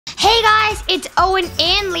Hey guys, it's Owen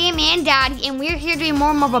and Liam and Daddy, and we're here doing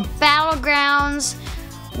more Marvel Battlegrounds.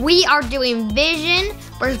 We are doing Vision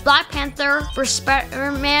versus Black Panther versus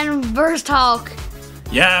SpiderMan VS Hulk.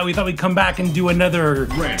 Yeah, we thought we'd come back and do another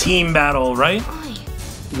team battle, right?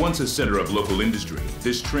 Once a center of local industry,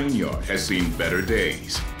 this train yard has seen better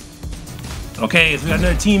days. Okay, so we got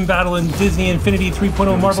another team battle in Disney Infinity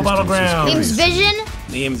 3.0 Marvel Battlegrounds. Liam's Vision.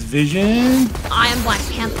 Liam's Vision. I am Black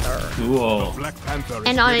Panther. Cool.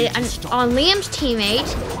 And on Liam's teammate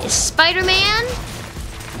is SpiderMan,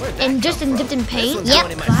 and just dipped in paint.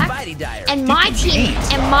 Yep, black. And my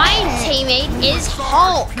teammate is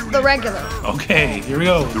Hulk, the regular. Okay, here we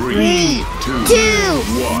go. 3, 2,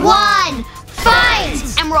 1,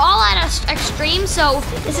 fight! And we're all at extreme, so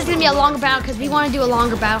this is gonna be a longer battle because we want to do a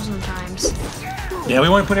longer battle sometimes. Yeah, we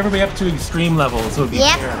want to put everybody up to extreme level, so it'd be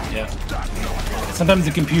fair. Yeah. Sometimes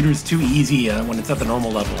the computer's too easy when it's at the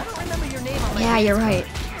normal level. Yeah, you're right.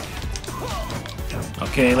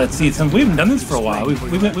 Okay, let's see. We haven't done this for a while. We've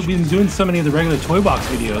been doing so many of the regular Toy Box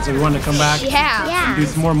videos, so we wanted to come back and do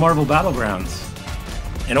some more Marvel Battlegrounds.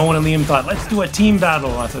 And Owen and Liam thought, let's do a team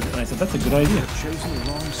battle. And I said, that's a good idea.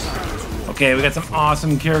 Okay, we got some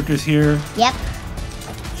awesome characters here. Yep.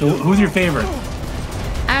 So who's your favorite?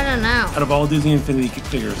 I don't know. Out of all Disney Infinity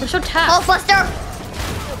figures? They're so tough. Hulkbuster!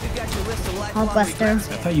 I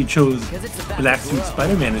thought you chose Black Suit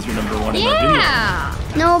Spider-Man as your number one in my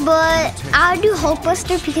video. No, but I'll do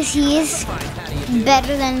Hulkbuster because he is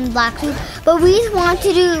better than Black Suit. But we want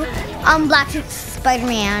to do Black Suit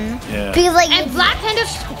Spider-Man. Yeah. Because and Black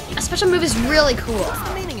Panther's special move is really cool.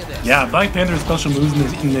 Yeah, Black Panther's special moves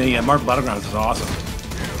in the Marvel Battlegrounds is awesome.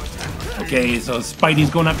 Okay, so Spidey's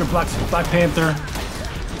going after Black Panther.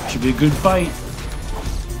 Should be a good fight.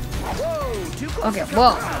 Okay,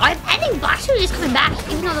 whoa. I think Black Suit is coming back,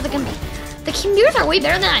 even though the computers are way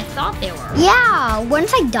better than I thought they were. Yeah,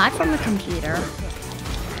 once I died from the computer.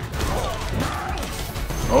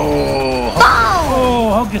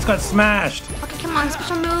 Hulk just got smashed. Okay, come on,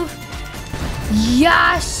 special move.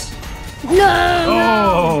 Yes! No!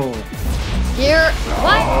 Oh! Here,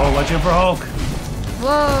 what? Oh, watch out for Hulk.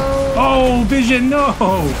 Whoa. Oh, Vision, no!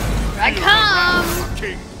 I come!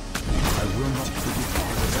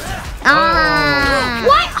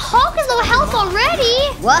 What? Hulk is low health already?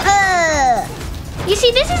 Whoa! You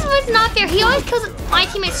see, this is what's not fair. He always kills my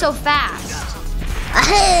teammates so fast.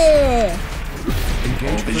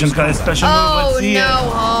 Vision's got a special move. Let's see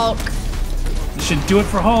Hulk. You should do it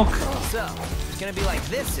for Hulk. So, it's gonna be like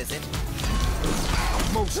this, is it?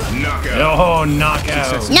 knockout. Oh,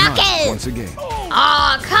 knockout. Knockout! Once again.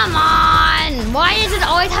 Oh, come on. Why does it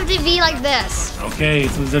always have to be like this? Okay,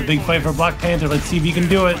 so this is a big fight for Black Panther. Let's see if he can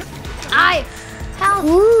do it.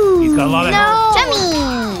 Ooh. He's got a lot of health.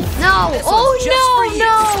 No. Oh,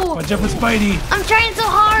 no. Watch out for Spidey. I'm trying so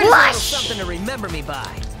hard. Something to remember me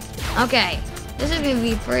by. Okay, this is gonna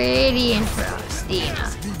be pretty interesting.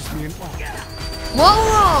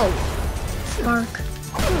 Whoa! Spark.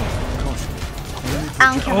 I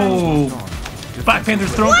don't care. Oh, Black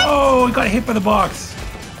Panther's thrown. Oh, he got hit by the box.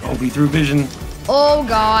 Oh, he threw Vision. Oh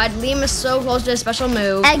God, Liam is so close to a special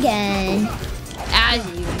move. Again. As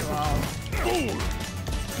usual.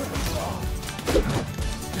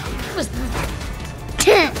 What was that?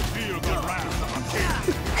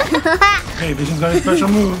 Okay, Vision's got his special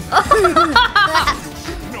move.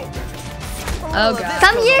 Oh God.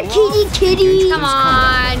 Come here, kitty. Come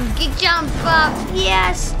on, get jump up.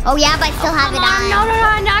 Yes. Oh yeah, but I still have it on. No,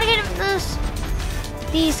 not get this.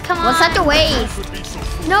 These, come on. Well, such a waste.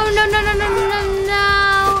 No.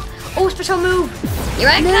 Oh, special move. Here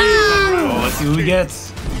I come. Oh, let's see who he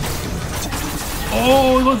gets.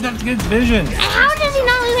 Oh, he goes next against Vision. How does he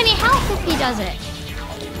not lose any health if he does it?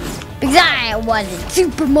 Because I was in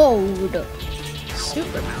super mode.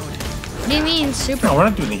 Super mode? What do you mean super No, we're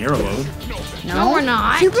not doing the hero mode. No, we're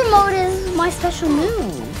not. Super mode is my special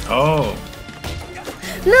move. Oh.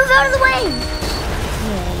 Move out of the way.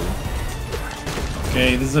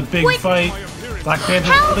 Okay, this is a big fight. Black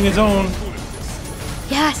Panther's holding his own.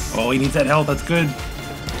 Yes. Oh, he needs that health. That's good.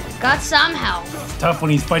 Got some health. It's tough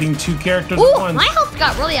when he's fighting two characters Ooh, at once. my health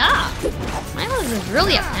got really up. My health is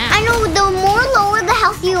really up now. I know, the more lower the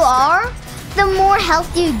health you are, the more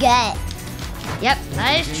health you get. Yep,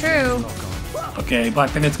 that is true. Okay,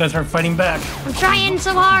 Black Panther's gonna start fighting back. I'm trying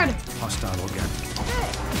so hard. Hostile again.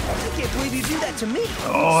 I can't believe you do that to me.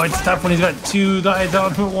 Oh, it's tough when he's got two guys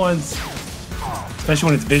out at once. Especially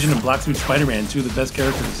when it's Vision and Black Suit Spider-Man, two of the best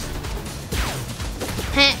characters.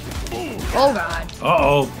 Oh God.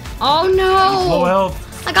 Uh-oh. Oh Low no. health.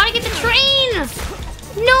 I gotta get the train.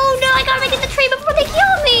 No, I gotta get the train before they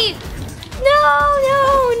kill me. No.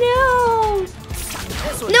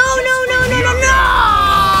 This one's No, just no, for no, no, you. no, no!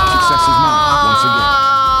 Success is mine once again.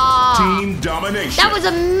 Team domination. That was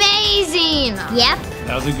amazing. Yep.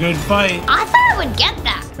 That was a good fight. I thought I would get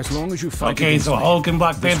that. As long as you fight. Okay, so Hulk and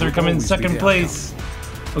Black Panther come in second place.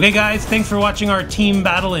 Okay, guys, thanks for watching our team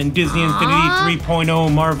battle in Disney Infinity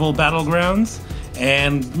 3.0 Marvel Battlegrounds.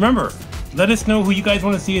 And remember, let us know who you guys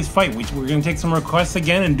want to see us fight. We're going to take some requests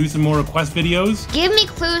again and do some more request videos. Give me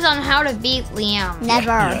clues on how to beat Liam. Never.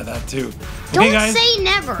 Yeah, that too. Okay, Don't guys. say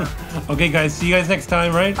never. Okay, guys, see you guys next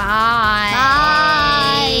time, right? Bye.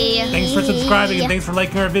 Bye. Thanks for subscribing and thanks for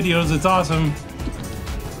liking our videos. It's awesome.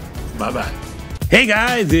 Bye-bye. Hey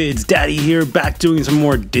guys, it's Daddy here, back doing some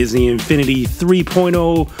more Disney Infinity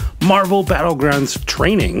 3.0 Marvel Battlegrounds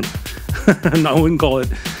training. I wouldn't call it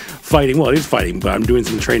fighting. Well, it is fighting, but I'm doing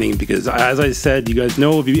some training because, as I said, you guys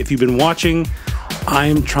know, if you've been watching,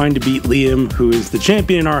 I'm trying to beat Liam, who is the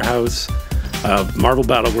champion in our house of Marvel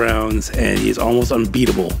Battlegrounds, and he's almost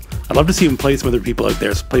unbeatable. I'd love to see him play some other people out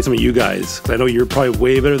there, play some of you guys, because I know you're probably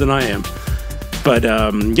way better than I am. But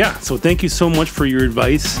yeah, so thank you so much for your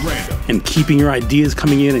advice and keeping your ideas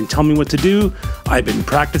coming in and telling me what to do. I've been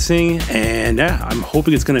practicing and yeah, I'm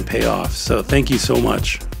hoping it's going to pay off. So thank you so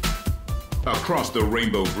much. Across the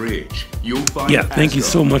Rainbow Bridge, you'll find Thank you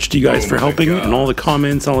so much to you guys for helping and all the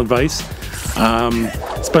comments, all advice.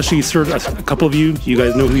 Especially a couple of you. You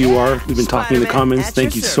guys know who you are. We've been talking in the comments.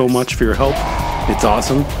 Thank you so much for your help. It's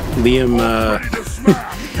awesome. Liam,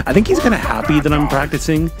 I think he's kind of happy that I'm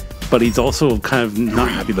practicing, but he's also kind of not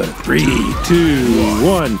happy about it. 3, 2,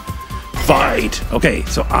 1, fight! Okay,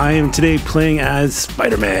 so I am today playing as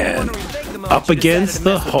Spider-Man up against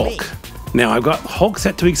the Hulk. Now, I've got Hulk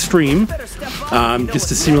set to extreme, just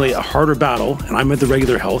to simulate a harder battle, and I'm at the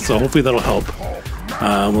regular health, so hopefully that'll help.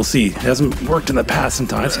 We'll see. It hasn't worked in the past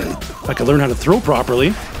sometimes. If I could learn how to throw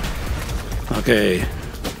properly. Okay.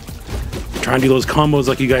 Try and do those combos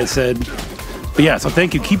like you guys said. But yeah, so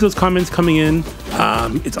thank you. Keep those comments coming in.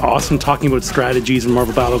 It's awesome talking about strategies in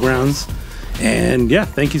Marvel Battlegrounds. And yeah,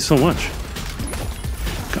 thank you so much.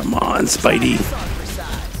 Come on, Spidey.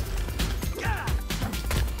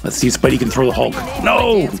 Let's see if Spidey can throw the Hulk.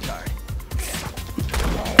 No!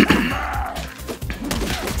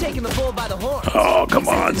 Taking the bull by the horns. Oh, come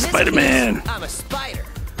on, Spider-Man. I'm a spider.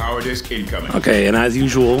 Power disc incoming. Okay, and as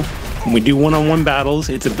usual, when we do one-on-one battles,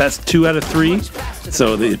 it's a best 2 out of 3.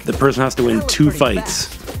 So the person has to win 2 fights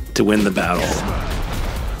to win the battle.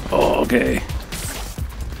 Oh, okay.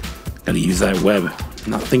 Gotta use that web.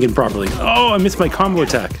 Not thinking properly. Oh, I missed my combo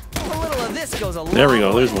attack. A little of this goes a long There we go,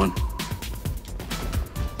 way. there's one.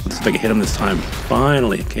 Let's see if I can hit him this time.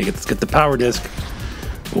 Finally. Okay, let's get the power disc.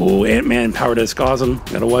 Oh, Ant-Man power disc, awesome.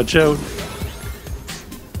 Gotta watch out.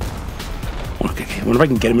 Okay, I wonder if I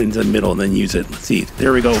can get him into the middle and then use it. Let's see.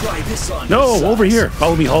 There we go. No, over here.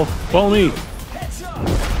 Follow me, Hulk. Follow me.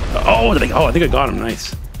 Oh, I think I got him.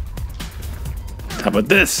 Nice. How about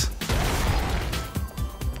this?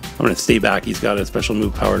 I'm gonna stay back. He's got a special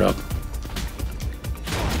move powered up.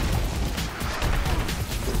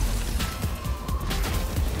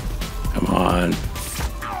 Come on.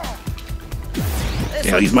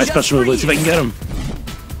 Yeah, I'll use my special move. Let's see if I can get him.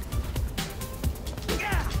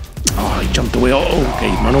 Oh, he jumped away. Oh,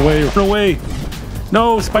 okay. Run away. Run away.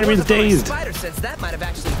 No, Spider-Man's dazed. Spider sense that might have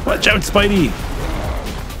actually Watch out, Spidey.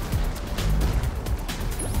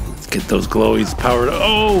 Let's get those glowies powered.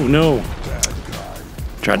 Oh, no.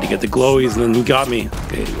 Tried to get the glowies and then he got me.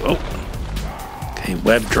 Okay. Oh. Okay,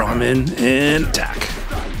 web drum in and attack.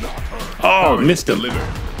 Oh, missed him.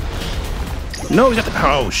 No, he got the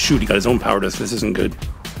power. Oh, shoot, he got his own power disc. This isn't good.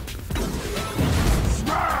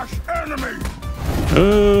 Smash enemy.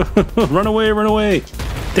 Run away, run away.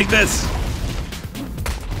 Take this.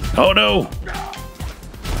 Oh, no.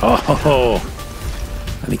 Oh,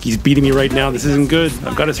 I think he's beating me right now. This isn't good.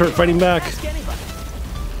 I've got to start fighting back.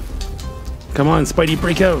 Come on, Spidey,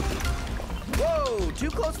 break out. Whoa, too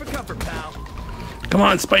close for comfort, pal. Come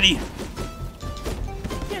on, Spidey.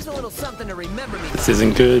 Here's a little something to remember me. This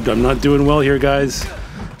isn't good. I'm not doing well here, guys.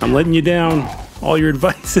 I'm letting you down. All your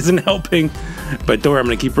advice isn't helping. But don't worry, I'm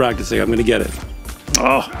going to keep practicing. I'm going to get it.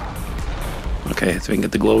 Oh. Okay, so we can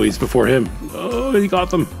get the glowies before him. Oh, he got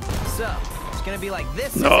them. So, it's gonna be like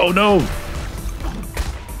this. Oh, no.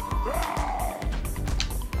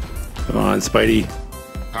 Come on, Spidey.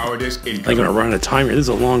 Power disc I'm incoming. going to run out of time here. This is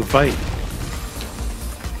a long fight.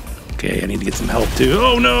 Okay, I need to get some help, too.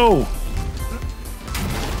 Oh, no.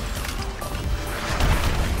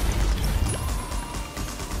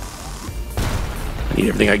 I need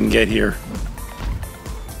everything I can get here.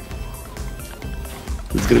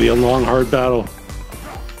 This is going to be a long, hard battle.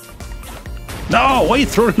 No, why are you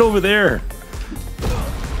throwing it over there?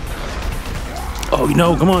 Oh,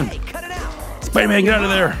 no, come on. Hey, cut it out. Spider-Man, get out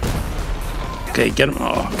of there. Okay, get him.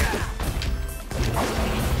 Oh.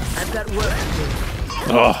 I've got work to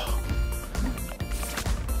do. Oh.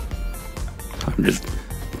 I'm just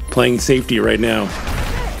playing safety right now.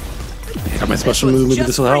 I got my special move. Maybe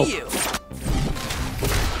this will help.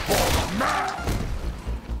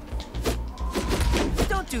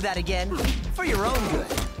 Don't do that again. For your own good.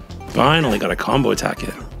 Finally got a combo attack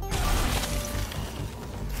in.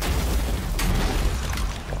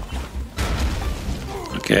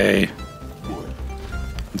 Okay.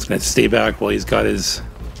 I'm just gonna stay back while he's got his...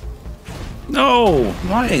 No!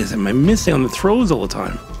 Why am I missing on the throws all the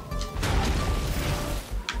time?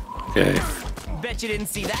 Okay. Bet you didn't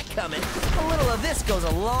see that coming. A little of this goes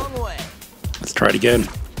a long way. Let's try it again.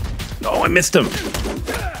 Oh, I missed him.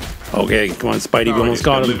 Okay, come on, Spidey. We almost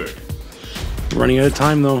got him. We're running out of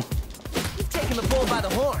time, though. You've taken the bull by the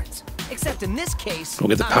horns. Except in this case, Go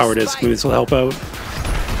get the power disc. Maybe this will help out.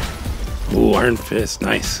 Ooh, Iron Fist.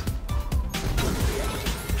 Nice.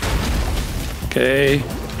 Okay.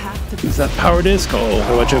 Use that power disc.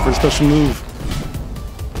 Oh, watch out for a special move.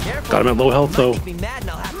 Careful. Got him at low health, though. Be mad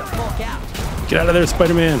and I'll have to Hulk out. Get out of there,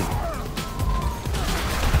 Spider-Man.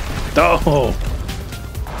 Oh.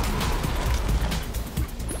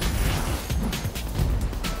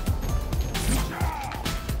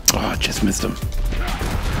 Oh, just missed him.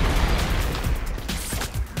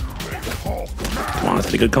 Come on,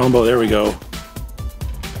 that's a good combo. There we go.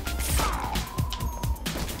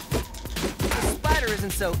 Spider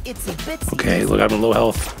isn't so itsy bitsy. Okay, look, I'm in low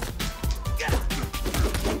health.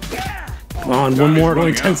 Come on, one more.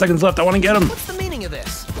 Only 10 seconds left. I want to get him. What's the meaning of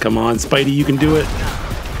this? Come on, Spidey, you can do it.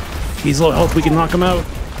 He's low health. We can knock him out.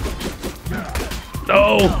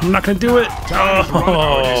 No, I'm not going to do it.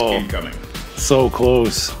 Oh, so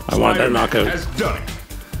close. I wanted that knockout.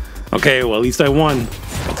 Okay, well, at least I won.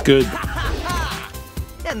 That's good.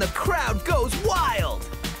 And the crowd goes wild.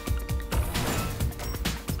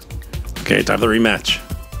 Okay, time for the rematch.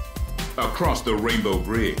 Across the Rainbow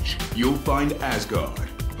Bridge, you'll find Asgard,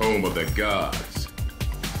 home of the gods.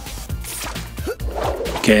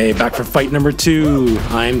 Okay, back for fight number 2.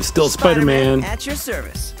 I'm still Spider-Man At your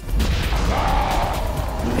service.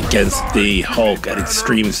 against the Hulk at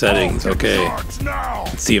extreme settings. Okay,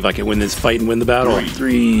 let's see if I can win this fight and win the battle.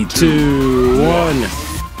 3, 2, 1,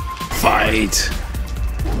 fight.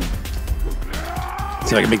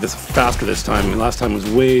 See if I can make this faster this time. Last time was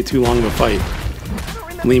way too long of a fight.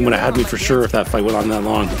 Liam would have had me for sure if that fight went on that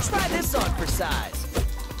long. Try this on for size.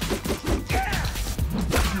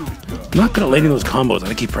 I'm not good at landing those combos. I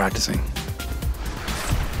gotta keep practicing.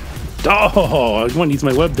 Oh, I want to use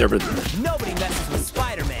my web there, but Nobody messes with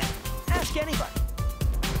Spider-Man. Ask anybody.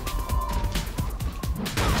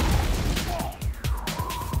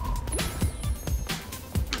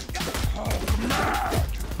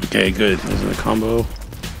 okay, good. There's a combo.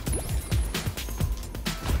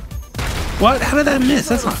 What? How did that miss?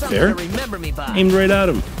 That's not fair. Remember me by. Aimed right at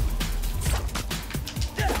him.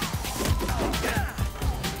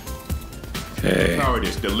 Okay. Power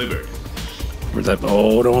disc delivered. Where's that?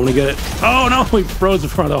 Oh, don't want to get it. Oh no, he froze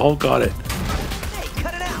before the Hulk got it. Hey,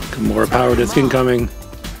 cut it out. More power disc incoming.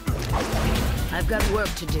 I've got work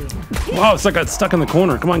to do. Wow, it's like I got stuck in the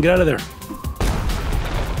corner. Come on, get out of there.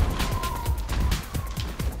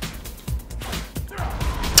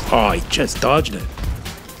 Oh, he just dodged it.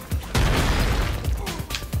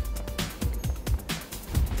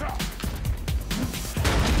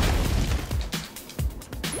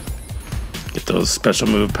 Get those special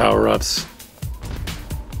move power-ups.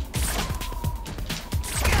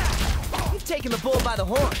 You've taken the bull by the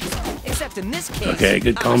horns. Except in this case, Okay,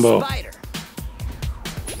 good I'm combo. a spider.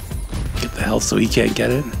 Get the health so he can't get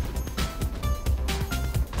it.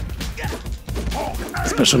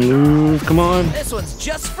 Special move, come on. This one's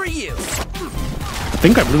just for you. I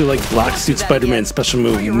think I really like Black Suit Spider-Man's special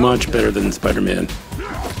move much better than Spider-Man.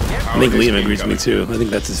 I think Liam agrees with me too. I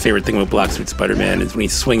think that's his favorite thing about Black Suit Spider-Man is when he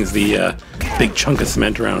swings the big chunk of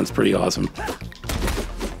cement around. It's pretty awesome.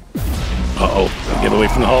 Uh-oh, get away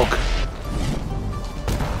from the Hulk.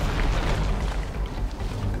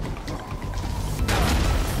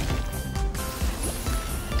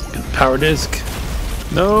 Get the power disc.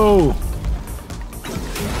 No!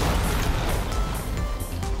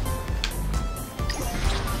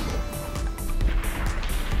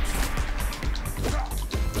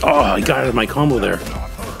 Oh, I got out of my combo there.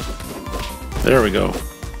 There we go.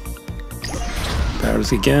 Power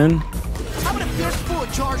disc again. How about a fist full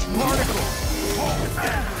of charged particles?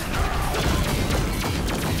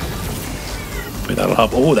 Wait, that'll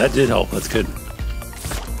help. Oh, that did help. That's good.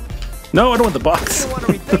 No, I don't want the box. You don't want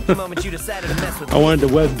to rethink the moment you decided to mess with I wanted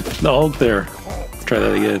to web the Hulk there. try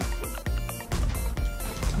that again.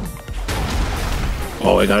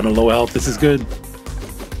 Oh, I got him at low health. This is good.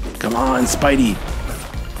 Come on, Spidey.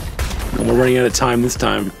 And we're running out of time this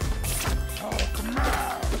time.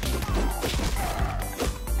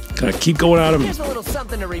 Gotta keep going at him. Here's a little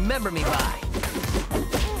something to remember me by.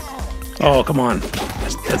 Oh, come on.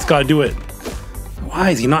 That's gotta do it.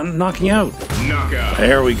 Why is he not knocking out? Knockout.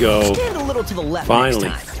 There we go. Stand a little to the left Finally.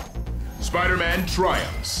 next time. Spider-Man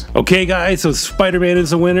triumphs. Okay, guys, so Spider-Man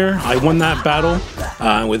is the winner. I won that battle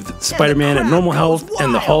with Spider-Man at normal health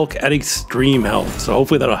and the Hulk at extreme health. So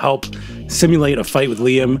hopefully that'll help simulate a fight with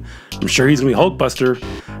Liam. I'm sure he's gonna be Hulkbuster.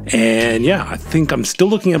 And yeah, I think I'm still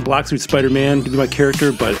looking at Black Suit Spider-Man to be my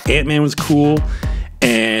character, but Ant-Man was cool.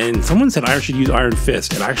 And someone said I should use Iron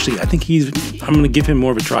Fist. And actually, I think I'm gonna give him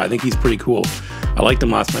more of a try. I think he's pretty cool. I liked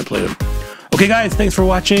him last time I played him. Okay guys, thanks for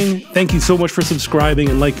watching. Thank you so much for subscribing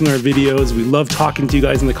and liking our videos. We love talking to you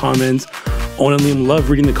guys in the comments. Owen and Liam love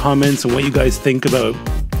reading the comments and what you guys think about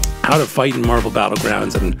how to fight in Marvel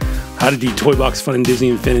Battlegrounds and how to do Toy Box Fun in Disney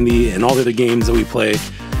Infinity and all the other games that we play.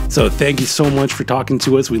 So thank you so much for talking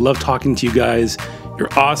to us. We love talking to you guys.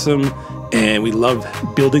 You're awesome. And we love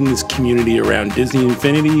building this community around Disney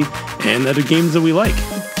Infinity and other games that we like,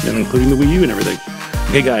 and including the Wii U and everything.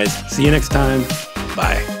 Okay guys, see you next time.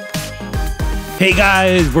 Bye. Hey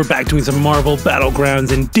guys, we're back doing some Marvel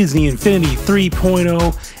Battlegrounds in Disney Infinity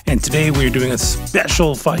 3.0, and today we're doing a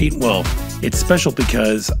special fight. Well, it's special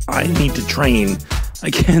because I need to train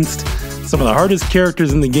against some of the hardest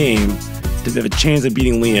characters in the game to have a chance at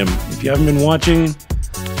beating Liam. If you haven't been watching,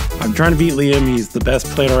 I'm trying to beat Liam. He's the best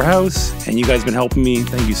player at our house, and you guys have been helping me.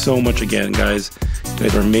 Thank you so much again, guys. You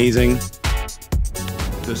guys are amazing.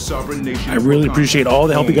 The sovereign nation I really appreciate all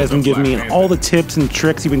the help you guys have been giving me and all the tips and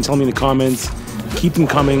tricks you've been telling me in the comments. Keep them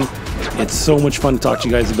coming. It's so much fun to talk to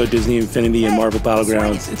you guys about Disney Infinity and Marvel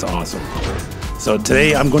Battlegrounds. It's awesome. So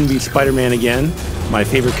today I'm going to be Spider-Man again, my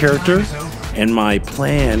favorite character, and my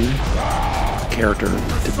plan character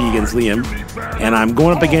to be against Liam. And I'm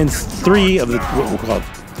going up against three of who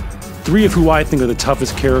I think are the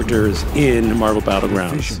toughest characters in Marvel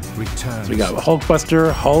Battlegrounds. So we got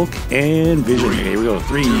Hulkbuster, Hulk, and Vision. Here we go.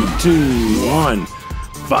 3, 2, 1,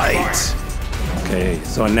 fight. Okay,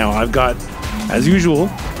 so now I've got, as usual,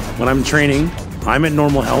 when I'm training, I'm at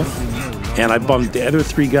normal health, and I bumped the other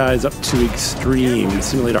three guys up to extreme to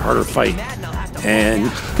simulate a harder fight.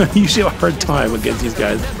 And I usually have a hard time against these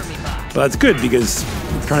guys, but that's good because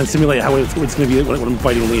I'm trying to simulate how it's going to be when I'm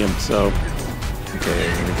fighting Liam. So, okay,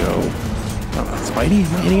 here we go. Spidey,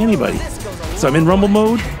 not hitting anybody. So I'm in Rumble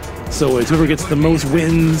mode. So it's whoever gets the most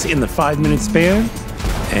wins in the 5-minute span.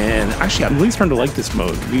 And actually, I'm really starting to like this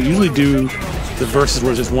mode. We usually do the versus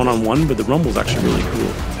where it's just one-on-one, but the Rumble's actually really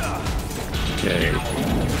cool. Okay.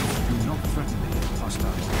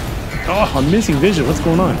 Oh, I'm missing Vision. What's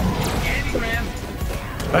going on?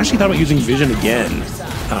 I actually thought about using Vision again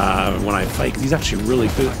when I fight, because he's actually really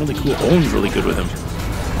good, really cool. Owen's really good with him.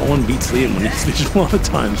 Owen beats Liam when he's Vision a lot of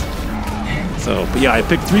times. So, but yeah, I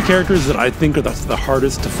picked three characters that I think are the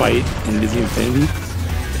hardest to fight in Disney Infinity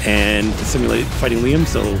and to simulate fighting Liam.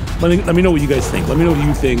 So let me know what you guys think. Let me know what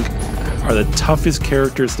you think are the toughest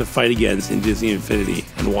characters to fight against in Disney Infinity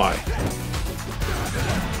and why.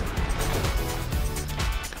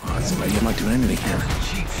 Come on, somebody, I'm not doing anything here.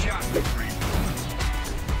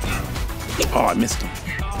 Oh, I missed him.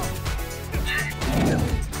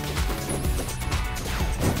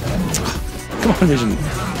 Come on, Vision.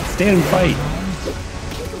 Stand and fight.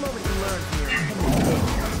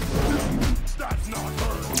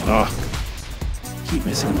 Oh, keep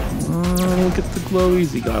missing him. Oh, look at the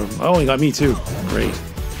glowies. He got him. Oh, he got me too. Great.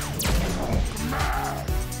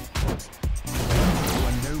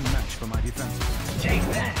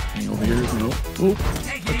 Hang over here. No. Oh,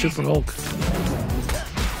 watch it for Hulk.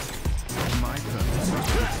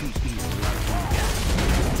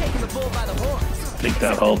 Take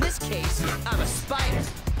that, Hulk.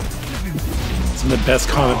 Some of the best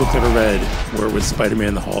comic books I've ever read were with Spider-Man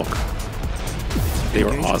and the Hulk. They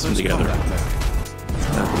were awesome together.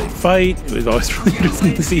 After they fight, it was always really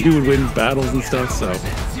interesting to see who would win battles and stuff, so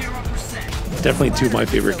definitely two of my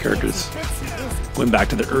favorite characters. Going back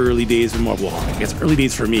to the early days of Marvel, I guess early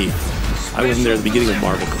days for me. I wasn't there at the beginning of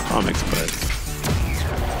Marvel Comics, but...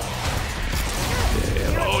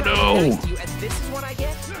 Yeah. Oh no!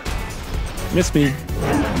 Missed me.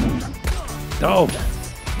 Oh!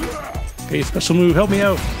 Okay, special move, help me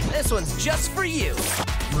out. This one's just for you.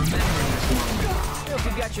 Remember this one. Hope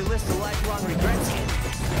you got your list of lifelong regrets in,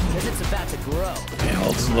 because it's about to grow. Yeah,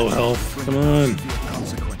 Hulk's low health. Come on.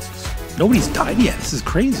 Nobody's died yet. This is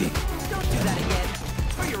crazy. Don't do that again.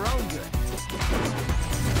 For your own good.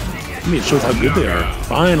 I mean, it shows how good they are.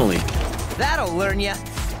 Finally. That'll learn ya.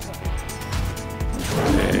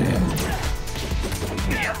 Okay.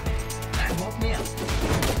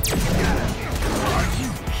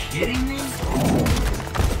 Kidding me?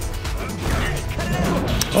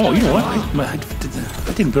 Oh, you know what?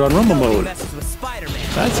 I didn't put on Rumble mode.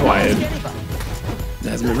 That's why it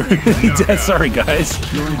hasn't been very death. Sorry, guys.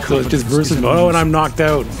 So it's just versus mode. Oh, and I'm knocked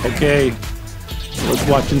out. Okay. So let's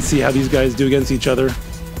watch and see how these guys do against each other.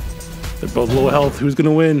 They're both low health. Who's going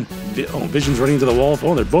to win? Oh, Vision's running into the wall.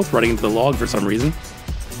 Oh, they're both running into the log for some reason.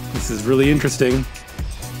 This is really interesting.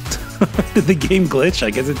 Did the game glitch?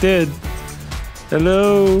 I guess it did.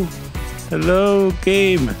 Hello? Hello,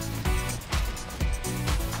 game.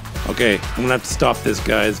 Okay, I'm gonna have to stop this,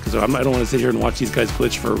 guys, because I don't want to sit here and watch these guys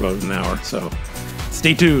glitch for about an hour, so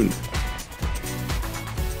stay tuned.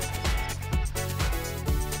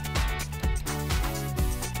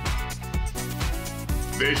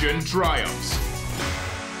 Vision triumphs.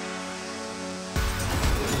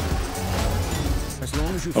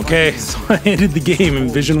 Okay, so I ended the game and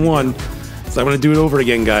Vision won, so I'm gonna do it over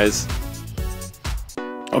again, guys.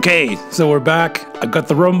 Okay, so we're back. I've got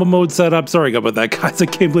the Rumble mode set up. Sorry about that, guys. I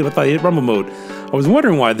can't believe I thought I hit Rumble mode. I was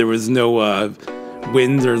wondering why there was no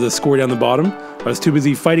wins or the score down the bottom. I was too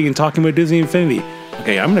busy fighting and talking about Disney Infinity.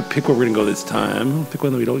 Okay, I'm gonna pick where we're gonna go this time. I'll pick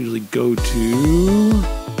one that we don't usually go to.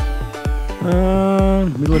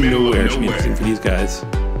 Middle of nowhere should be interesting for these guys.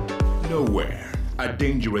 Nowhere, a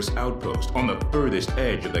dangerous outpost on the furthest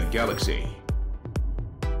edge of the galaxy.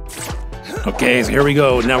 Okay, so here we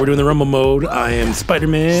go. Now we're doing the Rumble mode. I am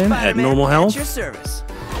Spider-Man at normal health.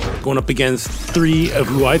 Going up against three of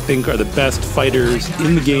who I think are the best fighters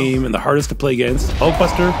in the game and the hardest to play against.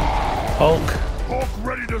 Hulkbuster, Hulk. Hulk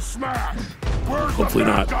ready to smash. Hopefully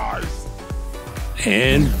not.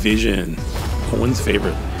 And Vision. Owen's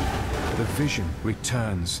favorite. The Vision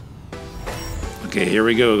returns. Okay, here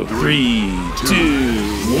we go. 3,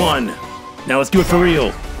 2, 1. Now let's do it for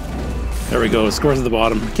real. There we go. Scores at the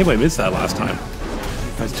bottom. I can't believe I missed that last time.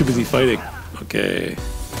 I was too busy fighting. Okay.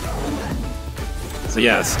 So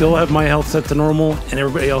yeah, still have my health set to normal, and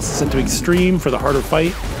everybody else is set to extreme for the harder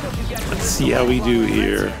fight. Let's see how we do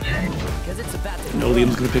here. No,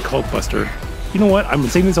 Liam's gonna pick Hulkbuster. You know what? I'm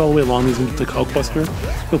saying this all the way along. He's gonna pick Hulkbuster.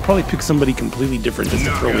 He'll probably pick somebody completely different just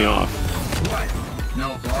to throw me off.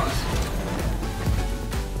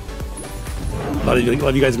 A lot of you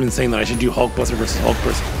guys have been saying that I should do Hulkbuster versus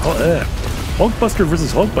Hulkbuster. Hulkbuster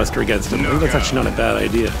versus Hulkbuster against him. I think that's actually not a bad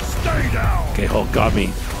idea. Okay, Hulk got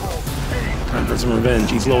me. Time for some revenge.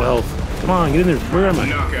 He's low health. Come on, get in there. Where am I?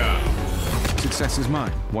 Success is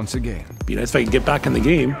mine once again. Be nice if I could get back in the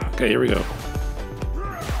game. Okay, here we go. You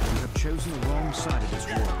have chosen the wrong side of this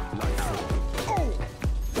war.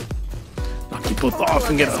 Knock you both off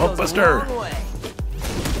and get a Hulkbuster.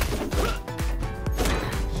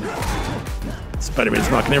 Spider-Man's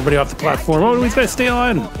knocking everybody off the platform. Oh, he's got to stay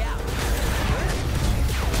on.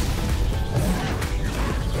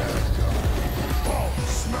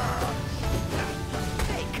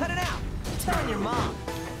 Hey, cut it out. I'm telling your mom.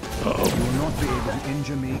 Uh-oh. You will not be able to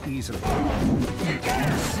injure me easily.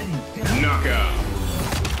 Knockout.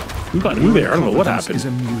 Who got who there? I don't know what happened. Is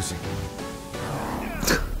amusing.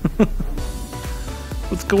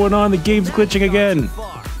 What's going on? The game's glitching again.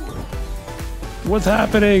 What's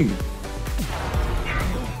happening?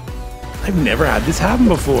 I've never had this happen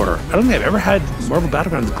before. I don't think I've ever had Marvel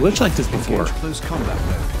Battlegrounds glitch like this before.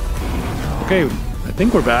 Okay, I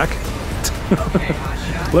think we're back.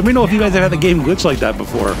 Let me know if you guys have had the game glitch like that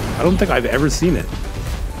before. I don't think I've ever seen it.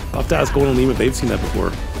 I'll have to ask Owen and Liam if they've seen that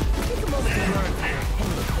before.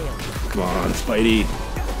 Come on, Spidey.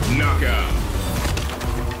 Knockout.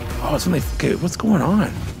 Oh, it's when they... Okay, what's going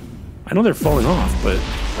on? I know they're falling off, but...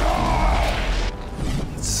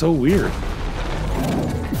 It's so weird.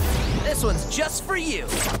 This one's just for you.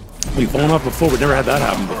 We've fallen off before, but never had that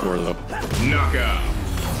happen before, though. Knockout.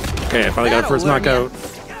 Okay, I finally got a first knockout.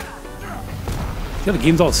 Yeah, the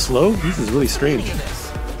game's all slow? This is really strange.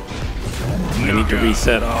 I need to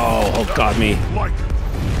reset. Oh, Hulk got me.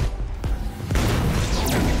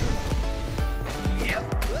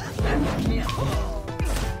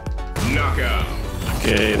 Knockout.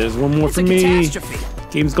 Okay, there's one more for me.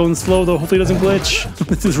 Game's going slow, though. Hopefully it doesn't glitch.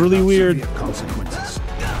 This is really weird.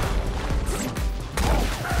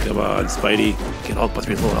 Come on, Spidey. Get Hulkbuster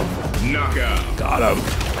with full health. Knockout. Got him.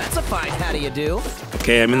 That's a fine how do you do.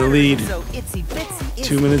 Okay, I'm in the lead. So itsy bitsy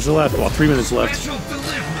 2 minutes left. Well, 3 minutes left.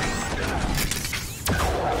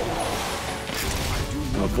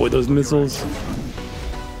 Avoid those missiles.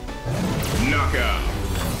 Knockout.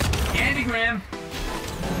 Andygram.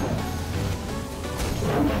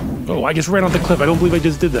 Oh, I just ran off the cliff. I don't believe I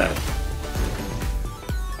just did that.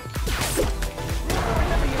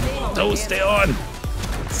 Oh, stay on.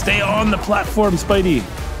 Stay on the platform, Spidey.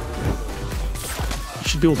 You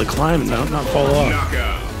should be able to climb and not fall off.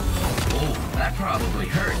 Knockout. Oh, that probably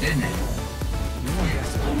hurt, didn't it?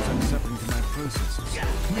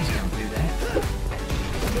 Please don't do that.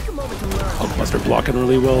 Take a moment to learn. Hulkbuster blocking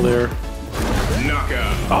really well there.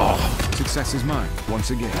 Knockout. Oh. Success is mine, once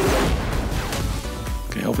again.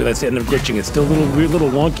 Okay, hopefully that's the end of glitching. It's still a little weird, little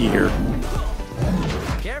wonky here.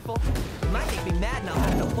 Careful. You might make me mad and I'll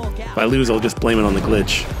have to Hulk out. If I lose, I'll just blame it on the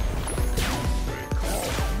glitch.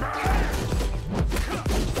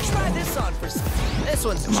 Try this on for this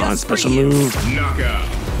one's Come just on, for special you. move. Knockout.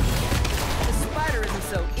 The spider isn't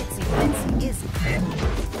so itsy bitsy, is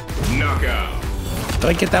it? Knockout. Did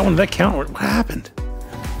I get that one? Did that count? What happened?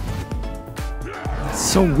 It's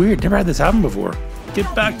so weird. Never had this happen before.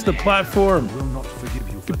 Get back to the platform. Will not forgive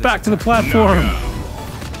you for Get this back to the attack. platform.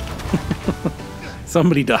 Knockout.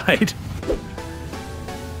 Somebody died.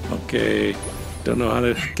 Okay. Don't know how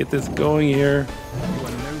to get this going here. You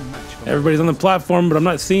are no match for Everybody's on the platform, but I'm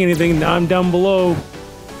not seeing anything. Now I'm down below.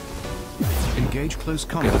 engage close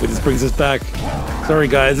Okay, combat. hopefully this brings us back. Sorry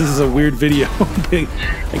guys, this is a weird video.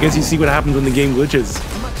 I guess you see what happens when the game glitches.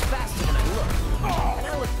 I'm much faster than I look. And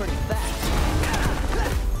I look pretty fast.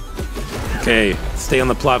 Okay, stay on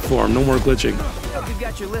the platform. No more glitching. Hope you've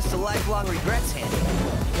got your list of lifelong regrets handy.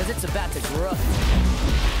 Because it's about to grow.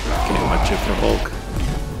 Okay, watch it for Hulk.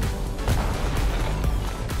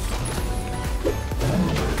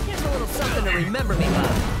 Here's a little something to remember me by.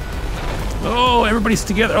 Oh, everybody's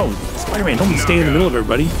together. Oh, Spider-Man, don't stay in the middle of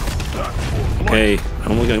everybody. Okay, I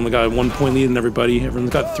only got 1 point lead in everybody. Everyone's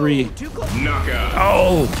got 3. Too close. Knockout.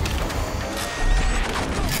 Oh!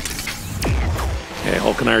 Okay,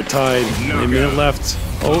 Hulk and I are tied. Only a minute left.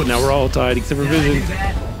 Oh, now we're all tied except for Vision. Try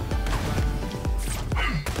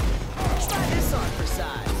this on for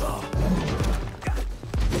size.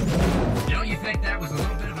 Don't you think that was a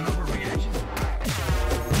little bit of an overreaction?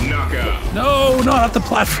 Knockout. No, not at the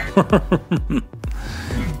platform.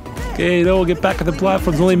 Okay, no, we'll get back at the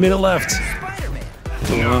platform. There's only a minute left. Spider-Man.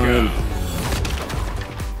 Come on.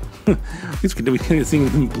 We can see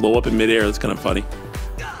him blow up in midair. That's kind of funny.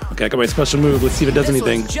 Okay, I got my special move. Let's see if it does This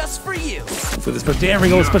anything. one's just for you. For this, damn,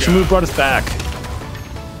 the special move brought us back.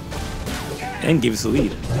 And gave us the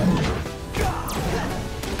lead. I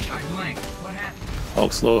blinked. What happened?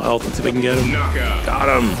 Hulk, slow health. Let's see if I can get him. Knockout. Got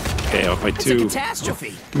him. Okay, off by It's a 2.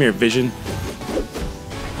 catastrophe. Come here, Vision.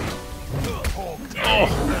 Oh.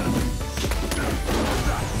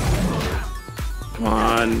 Come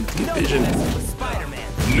on, get Vision.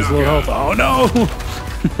 Spider-Man. He's low health. Oh no!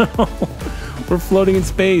 No! We're floating in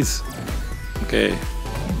space. Okay. You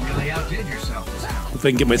really outdid yourself this time. If I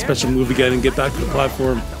can get my special move again and get back to the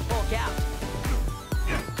platform. Hulk out.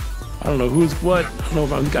 I don't know who's what. I don't know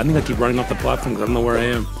if I think I keep running off the platform because I don't know where I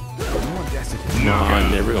am. Come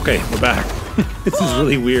on, there we go. Okay, we're back. This is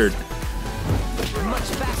really weird. You're much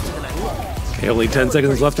faster than I look. Okay, only 10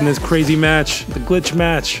 seconds left in this crazy match. The glitch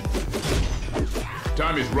match.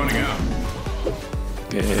 Time is running out.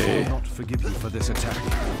 Okay. Not forgive you for this attack.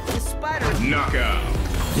 The spider. Knockout.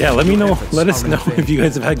 Yeah, let me know. Let us know if you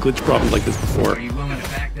guys have had glitch problems like this before. Are you willing to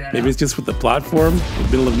back that Maybe up? it's just with the platform, in the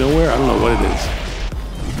middle of nowhere. I don't know what it is.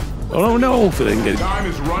 Oh no! If I didn't get Time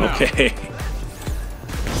is run out. okay.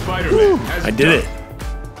 Spider-Man has I did it.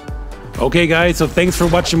 Okay, guys, so thanks for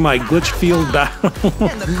watching my glitch field battle.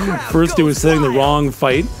 First, it was setting the wrong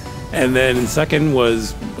fight, and then second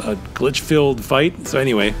was a glitch-filled fight. So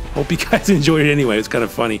anyway, hope you guys enjoyed it anyway. It was kind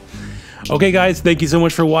of funny. Okay, guys, thank you so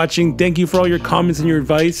much for watching. Thank you for all your comments and your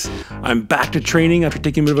advice. I'm back to training after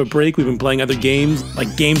taking a bit of a break. We've been playing other games like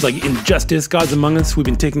Injustice, Gods Among Us. We've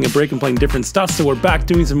been taking a break and playing different stuff, so we're back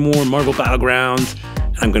doing some more Marvel Battlegrounds.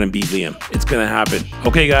 I'm gonna beat Liam. It's gonna happen.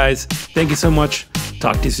 Okay, guys, thank you so much.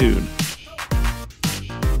 Talk to you soon.